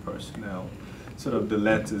army personnel? Sort of the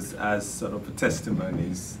letters as sort of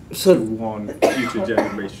testimonies to warn future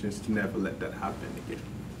generations to never let that happen again.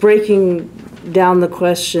 Breaking down the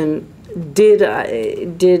question, did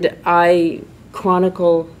I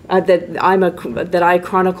chronicle that I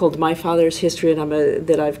chronicled my father's history, and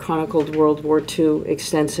that I've chronicled World War II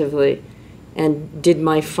extensively, and did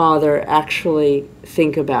my father actually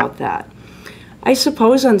think about that? I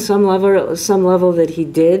suppose on some level that he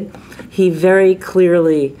did. He very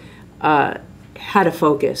clearly had a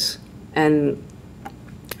focus, and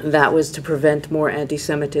that was to prevent more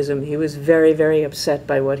anti-Semitism. He was very, very upset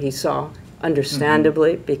by what he saw,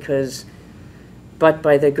 understandably, because, but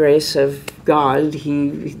by the grace of God,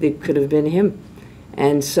 it could have been him.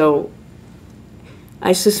 And so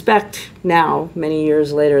I suspect now, many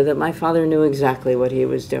years later, that my father knew exactly what he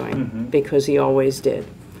was doing, because he always did.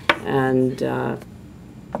 And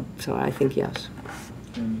so I think yes.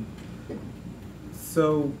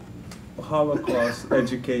 So Holocaust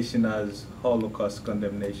education as Holocaust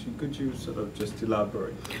condemnation, could you sort of just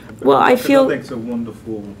elaborate? Well, I feel... I think it's a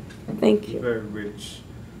wonderful, thank you, very rich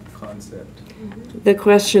concept. The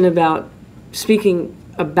question about speaking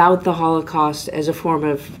about the Holocaust as a form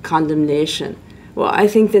of condemnation. Well, I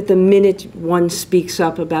think that the minute one speaks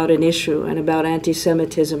up about an issue and about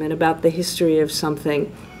anti-Semitism and about the history of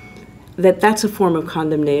something, that's a form of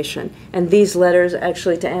condemnation. And these letters,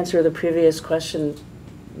 actually, to answer the previous question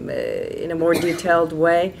in a more detailed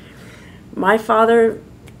way, my father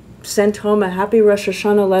sent home a Happy Rosh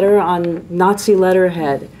Hashanah letter on Nazi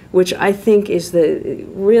letterhead, which I think is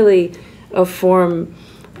really a form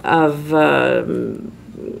of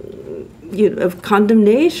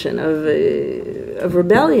condemnation, of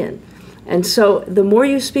rebellion. And so the more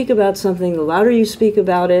you speak about something, the louder you speak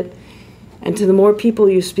about it, and to the more people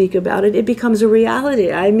you speak about it, it becomes a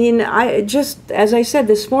reality. I mean, just, as I said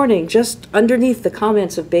this morning, just underneath the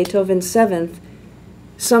comments of Beethoven's Seventh,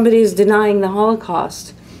 somebody is denying the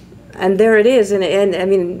Holocaust. And there it is, and I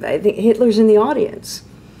mean, I think Hitler's in the audience.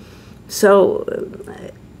 So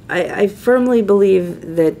I firmly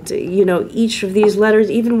believe that, each of these letters,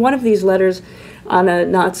 even one of these letters on a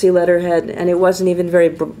Nazi letterhead, and it wasn't even very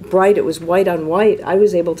bright, it was white on white, I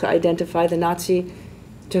was able to identify the Nazi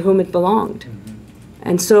to whom it belonged.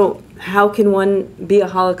 And so how can one be a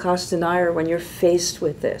Holocaust denier when you're faced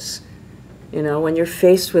with this? When you're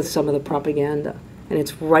faced with some of the propaganda, and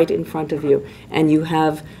it's right in front of you, and you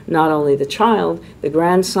have not only the child, the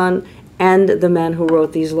grandson, and the man who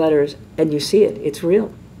wrote these letters, and you see it, it's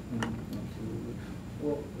real.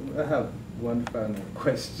 Well, I have one final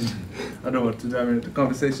question. I don't want to dominate the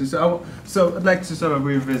conversation. So I'd like to sort of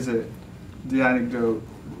revisit the anecdote.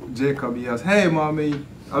 Jacob yells, "Hey, mommy,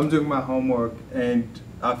 I'm doing my homework," and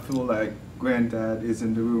I feel like granddad is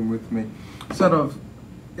in the room with me. Sort of,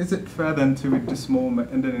 is it fair then to read this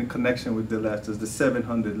moment, and then in connection with the letters, the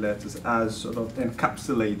 700 letters, as sort of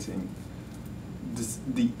encapsulating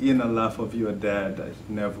the inner life of your dad that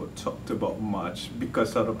he never talked about much,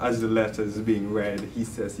 because sort of as the letter is being read, he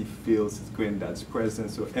says he feels his granddad's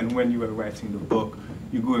presence. So, and when you were writing the book,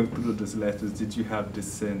 you're going through those letters, did you have the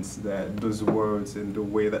sense that those words and the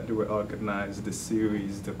way that they were organized, the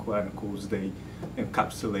series, the chronicles, they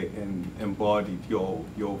encapsulate and embodied your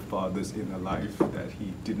father's inner life that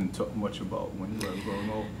he didn't talk much about when you were growing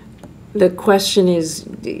up? The question is,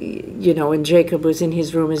 when Jacob was in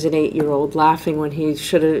his room as an 8-year-old laughing when he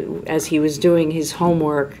should have, as he was doing his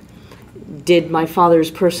homework, did my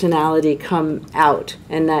father's personality come out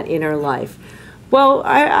in that inner life? Well,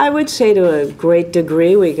 I would say to a great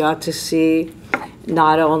degree we got to see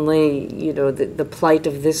not only, the plight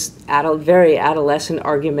of this very adolescent,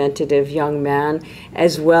 argumentative young man,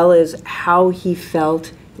 as well as how he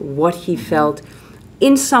felt, what he felt,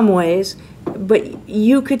 in some ways. But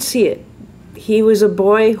you could see it. He was a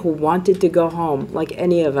boy who wanted to go home, like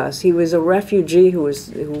any of us. He was a refugee who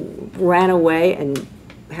ran away and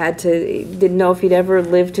didn't know if he'd ever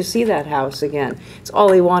live to see that house again. It's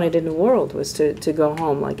all he wanted in the world was to go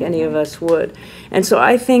home, like any of us would. And so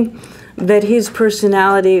I think that his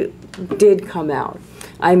personality did come out.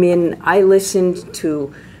 I mean, I listened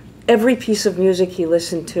to every piece of music he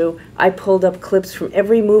listened to. I pulled up clips from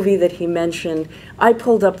every movie that he mentioned. I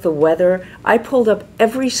pulled up the weather. I pulled up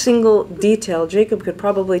every single detail. Jacob could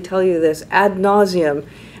probably tell you this ad nauseum,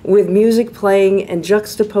 with music playing and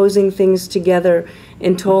juxtaposing things together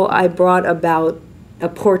until I brought about a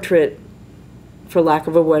portrait, for lack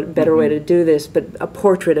of a better way to do this, but a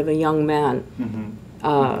portrait of a young man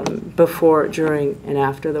before, during, and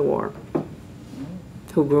after the war,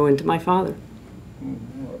 who grew into my father.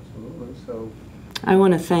 I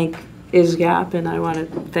want to thank ISGAP, and I want to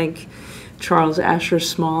thank Charles Asher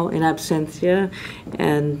Small in absentia,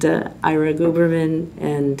 and Ira Guberman,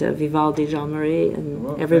 and Vivaldi Jean-Marie, and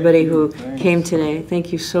Well, everybody thank you. who Thanks. came today.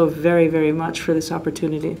 Thank you so very, very much for this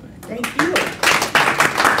opportunity. Thank you.